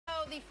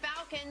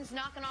Falcons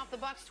knocking off the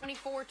Bucs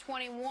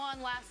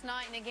 24-21 last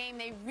night in a game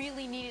they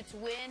really needed to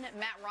win.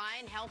 Matt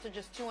Ryan held to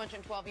just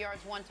 212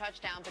 yards, 1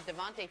 touchdown, but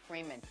Devontae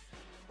Freeman,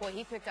 boy,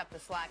 he picked up the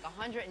slack.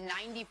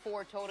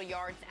 194 total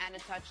yards and a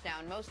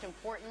touchdown. Most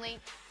importantly,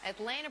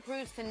 Atlanta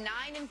proves to 9-5,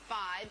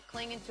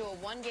 clinging to a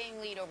 1-game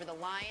lead over the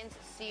Lions,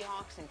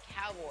 Seahawks, and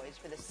Cowboys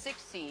for the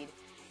 6th seed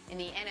in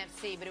the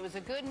NFC. But it was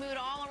a good mood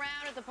all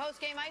around at the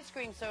post-game ice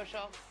cream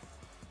social.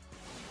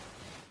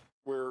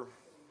 We're,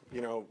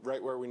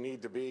 right where we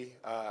need to be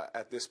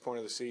at this point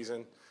of the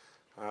season.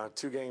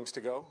 2 games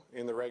to go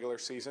in the regular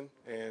season,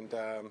 and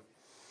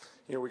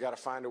we got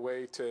to find a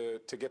way to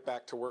get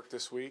back to work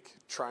this week,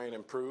 try and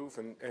improve,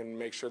 and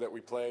make sure that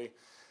we play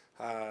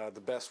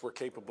the best we're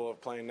capable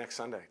of playing next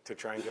Sunday to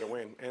try and get a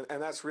win.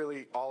 And that's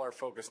really all our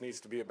focus needs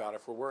to be about.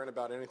 If we're worrying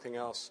about anything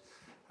else,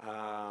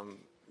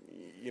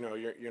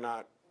 you're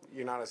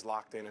not as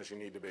locked in as you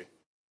need to be.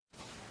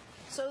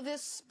 So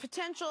this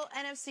potential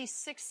NFC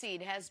 6th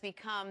seed has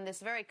become this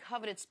very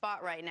coveted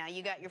spot right now.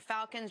 You got your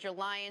Falcons, your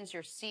Lions,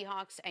 your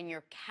Seahawks, and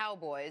your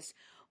Cowboys.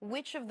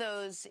 Which of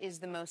those is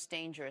the most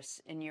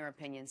dangerous, in your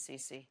opinion,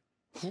 CeCe?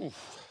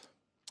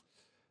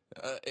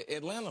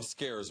 Atlanta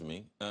scares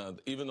me,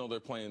 even though they're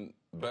playing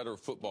better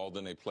football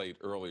than they played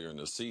earlier in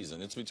the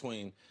season. It's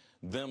between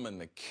them and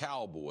the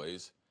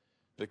Cowboys.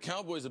 The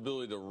Cowboys'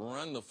 ability to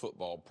run the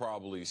football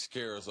probably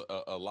scares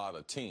a lot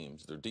of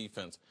teams. Their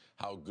defense,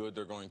 how good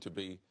they're going to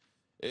be.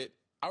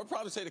 I would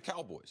probably say the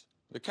Cowboys.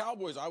 The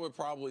Cowboys, I would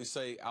probably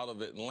say, out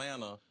of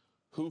Atlanta,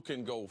 who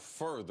can go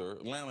further.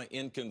 Atlanta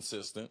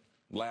inconsistent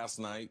last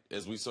night,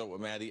 as we saw with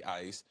Matty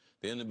Ice.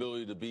 The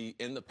inability to be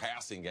in the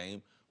passing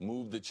game,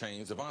 move the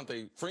chains.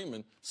 Devontae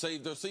Freeman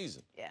saved their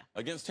season. Yeah.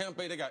 Against Tampa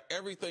Bay, they got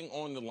everything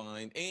on the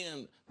line,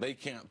 and they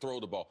can't throw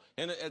the ball.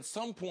 And at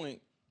some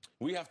point,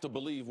 we have to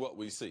believe what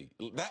we see.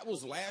 That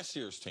was last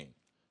year's team.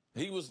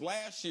 He was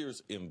last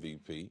year's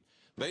MVP.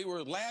 They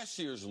were last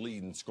year's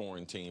leading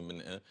scoring team.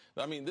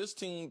 And this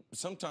team,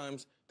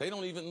 sometimes they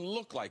don't even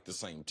look like the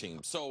same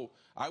team. So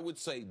I would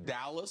say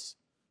Dallas,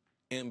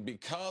 and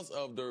because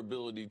of their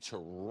ability to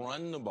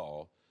run the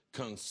ball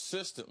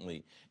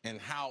consistently and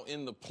how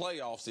in the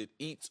playoffs it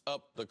eats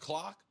up the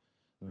clock,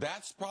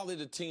 that's probably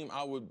the team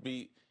I would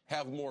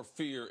have more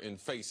fear in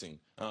facing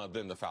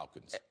than the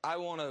Falcons.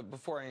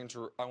 Before I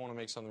answer, I want to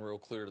make something real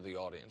clear to the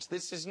audience.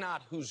 This is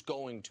not who's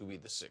going to be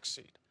the 6th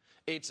seed.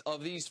 It's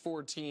of these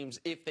 4 teams,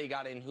 if they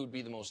got in, who'd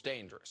be the most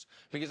dangerous.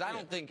 Because I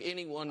don't think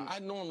anyone... I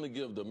normally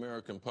give the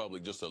American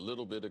public just a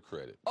little bit of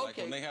credit. Okay. Like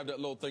when they have that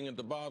little thing at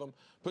the bottom,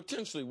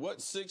 potentially what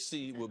 6th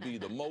seed would be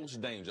the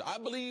most dangerous. I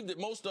believe that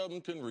most of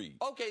them can read.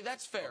 Okay,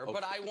 that's fair. Okay.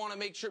 But I want to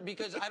make sure,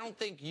 because I don't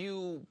think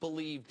you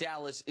believe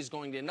Dallas is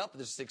going to end up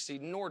with the 6th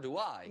seed, nor do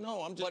I. No,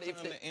 I'm just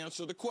trying to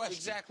answer the question.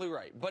 Exactly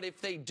right. But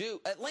if they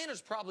do,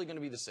 Atlanta's probably going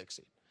to be the 6th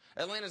seed.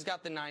 Atlanta's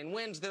got the 9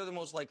 wins. They're the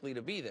most likely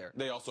to be there.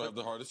 They also have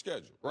the hardest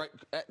schedule. Right.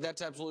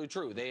 That's absolutely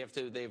true. They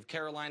have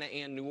Carolina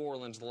and New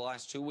Orleans the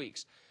last 2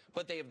 weeks.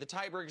 But they have the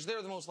tiebreakers.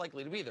 They're the most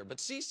likely to be there. But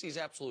CeCe's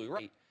absolutely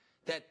right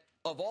that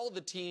of all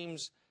the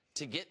teams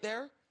to get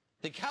there,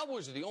 the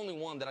Cowboys are the only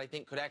one that I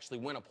think could actually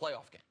win a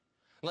playoff game.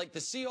 Like, the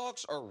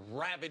Seahawks are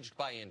ravaged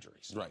by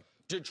injuries. Right.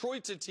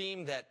 Detroit's a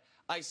team that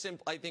I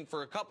think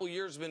for a couple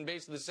years has been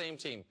basically the same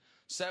team.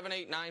 7,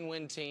 8, 9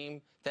 win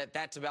team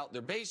that's about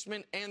their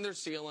basement and their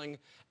ceiling,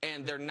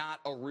 and they're not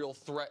a real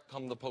threat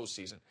come the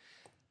postseason.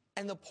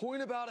 And the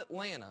point about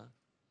Atlanta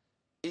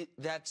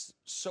that's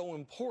so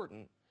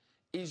important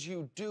is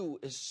you do,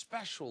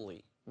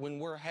 especially when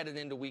we're headed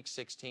into Week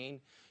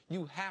 16,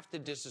 you have to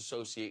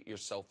disassociate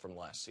yourself from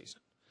last season.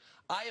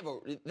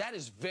 That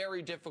is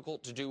very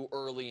difficult to do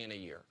early in a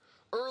year.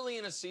 Early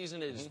in a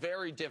season, it is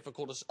very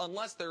difficult,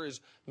 unless there is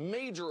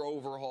major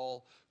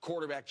overhaul,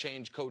 quarterback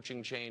change,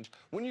 coaching change.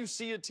 When you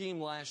see a team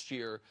last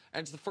year,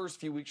 and it's the first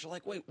few weeks, you're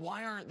like, wait,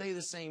 why aren't they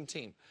the same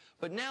team?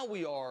 But now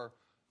we are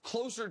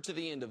closer to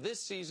the end of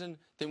this season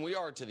than we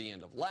are to the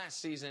end of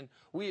last season.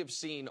 We have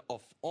seen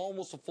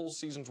almost a full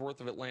season's worth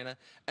of Atlanta.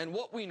 And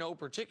what we know,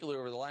 particularly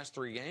over the last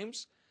 3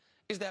 games,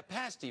 is that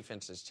pass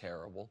defense is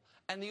terrible,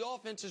 and the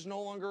offense is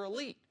no longer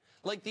elite.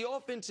 Like, the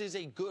offense is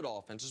a good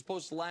offense, as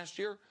opposed to last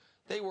year.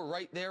 They were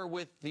right there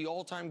with the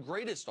all-time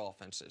greatest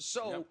offenses.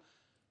 So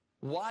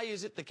Why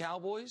is it the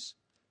Cowboys?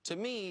 To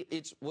me,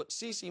 it's what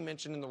CeCe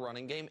mentioned in the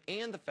running game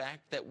and the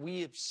fact that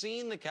we have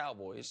seen the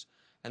Cowboys,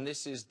 and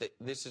this is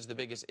the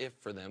biggest if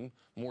for them,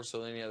 more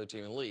so than any other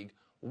team in the league,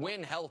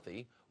 when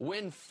healthy,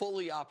 when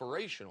fully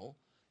operational.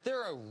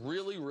 They're a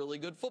really, really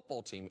good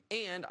football team.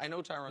 And I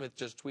know Tyron Smith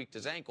just tweaked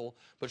his ankle,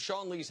 but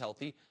Sean Lee's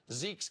healthy.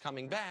 Zeke's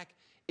coming back.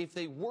 If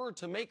they were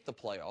to make the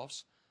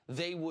playoffs,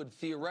 they would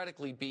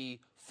theoretically be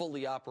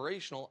fully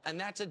operational, and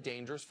that's a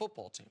dangerous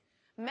football team.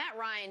 Matt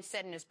Ryan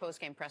said in his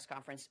post-game press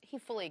conference he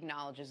fully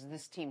acknowledges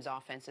this team's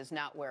offense is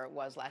not where it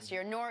was last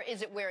year, nor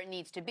is it where it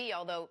needs to be.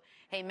 Although,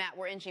 hey, Matt,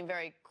 we're inching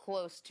very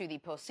close to the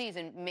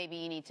postseason. Maybe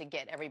you need to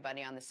get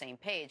everybody on the same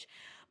page.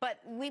 But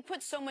we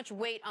put so much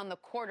weight on the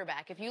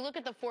quarterback. If you look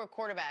at the 4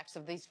 quarterbacks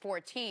of these 4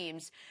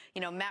 teams,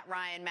 Matt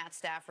Ryan, Matt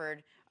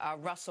Stafford,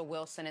 Russell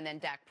Wilson, and then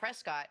Dak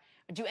Prescott,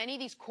 Do any of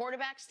these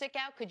quarterbacks stick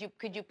out?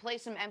 Could you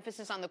place some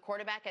emphasis on the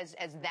quarterback as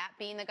that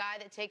being the guy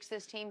that takes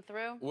this team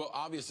through? Well,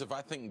 obviously, if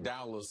I think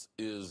Dallas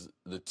is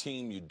the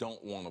team you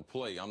don't want to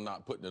play, I'm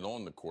not putting it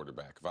on the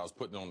quarterback. If I was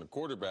putting it on the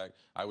quarterback,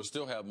 I would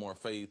still have more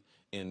faith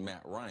in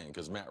Matt Ryan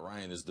because Matt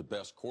Ryan is the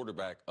best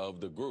quarterback of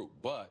the group.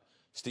 But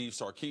Steve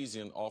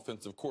Sarkisian,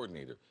 offensive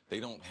coordinator, they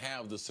don't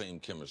have the same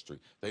chemistry.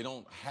 They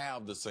don't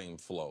have the same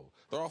flow.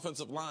 Their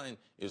offensive line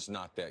is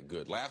not that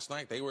good. Last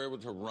night, they were able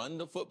to run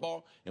the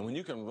football, and when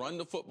you can run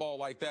the football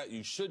like that,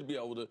 you should be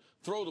able to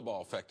throw the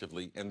ball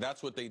effectively, and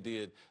that's what they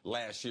did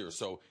last year.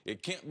 So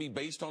it can't be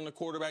based on the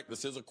quarterback.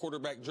 This is a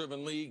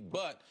quarterback-driven league,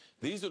 but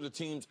these are the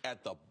teams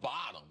at the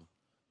bottom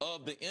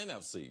of the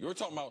NFC. You're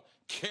talking about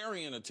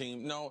carrying a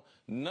team. No,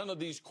 none of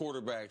these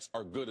quarterbacks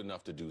are good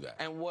enough to do that.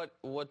 And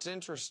what's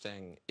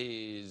interesting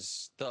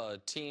is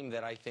the team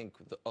that I think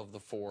of the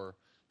four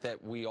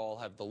that we all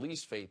have the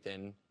least faith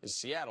in is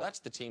Seattle. That's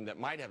the team that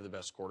might have the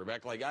best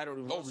quarterback. Like, I don't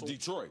even over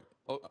Detroit.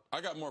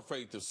 I got more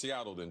faith in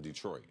Seattle than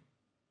Detroit.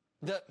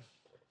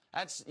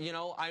 That's, you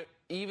know,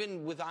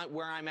 even with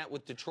where I'm at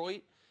with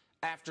Detroit,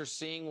 after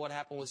seeing what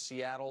happened with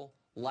Seattle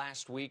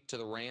last week to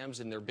the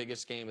Rams in their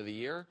biggest game of the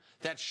year,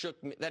 that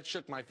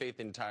shook my faith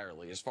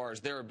entirely as far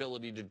as their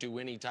ability to do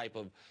any type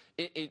of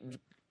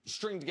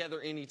string together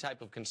any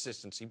type of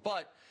consistency.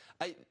 But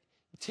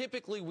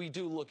typically we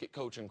do look at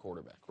coach and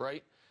quarterback,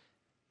 right?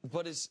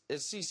 But as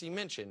CeCe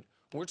mentioned,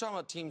 we're talking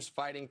about teams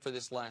fighting for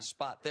this last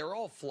spot. They're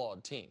all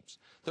flawed teams.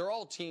 They're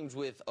all teams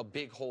with a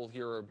big hole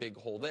here or a big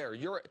hole there.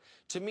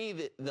 To me,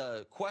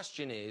 the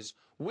question is,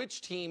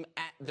 which team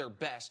at their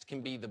best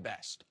can be the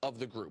best of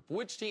the group?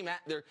 Which team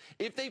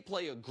if they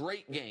play a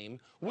great game,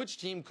 which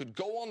team could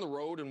go on the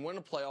road and win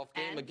a playoff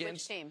game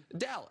against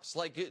Dallas?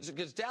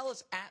 Because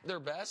Dallas at their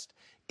best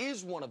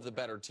is one of the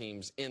better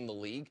teams in the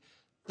league.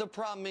 The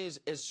problem is,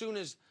 as soon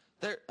as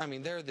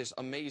they're this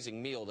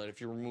amazing meal that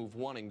if you remove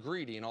one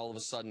ingredient, all of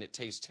a sudden it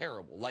tastes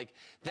terrible. Like,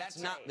 that's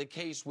not the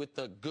case with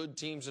the good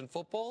teams in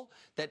football.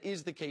 That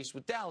is the case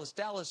with Dallas.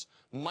 Dallas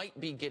might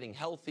be getting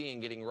healthy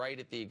and getting right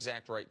at the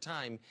exact right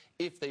time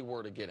if they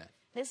were to get in.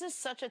 This is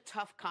such a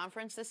tough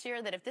conference this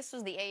year that if this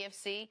was the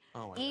AFC,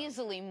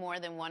 easily more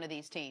than one of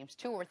these teams,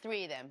 2 or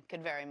 3 of them,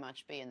 could very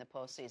much be in the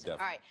postseason. Definitely.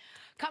 All right,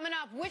 coming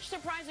up, which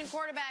surprising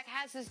quarterback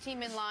has his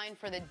team in line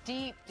for the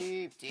deep,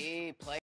 deep, deep play?